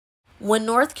When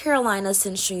North Carolina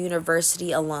Central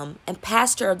University alum and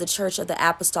pastor of the Church of the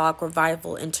Apostolic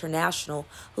Revival International,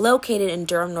 located in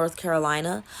Durham, North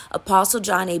Carolina, Apostle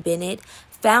John A. Bennett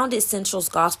founded Central's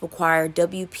gospel choir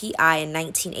WPI in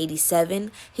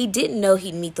 1987, he didn't know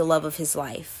he'd meet the love of his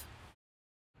life.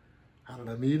 How did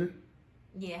I meet her?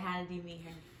 Yeah, how did you meet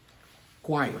her?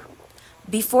 Choir.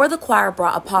 Before the choir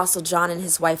brought Apostle John and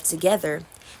his wife together,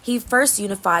 he first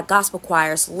unified gospel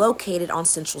choirs located on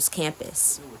Central's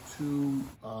campus. There were two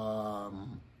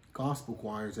gospel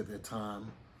choirs at that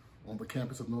time on the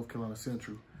campus of North Carolina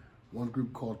Central. One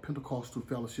group called Pentecostal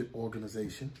Fellowship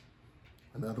Organization.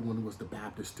 Another one was the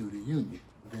Baptist Student Union.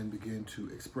 We then began to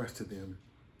express to them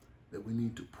that we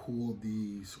need to pull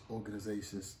these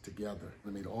organizations together. I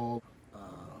made all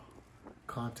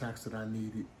contacts that I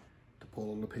needed to pull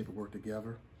all the paperwork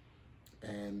together.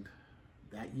 And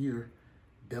that year,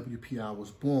 WPI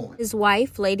was born. His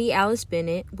wife, Lady Alice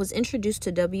Bennett, was introduced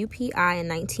to WPI in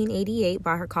 1988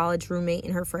 by her college roommate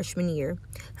in her freshman year.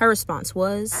 Her response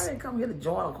was, I didn't come here to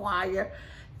join a choir,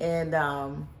 and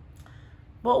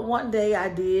but one day I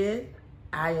did.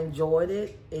 I enjoyed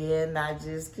it, and I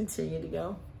just continued to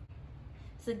go.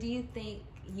 So do you think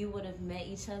you would have met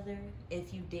each other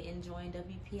if you didn't join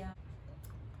WPI?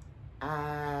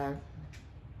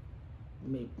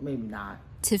 Maybe not.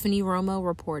 Tiffany Romo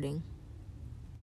reporting.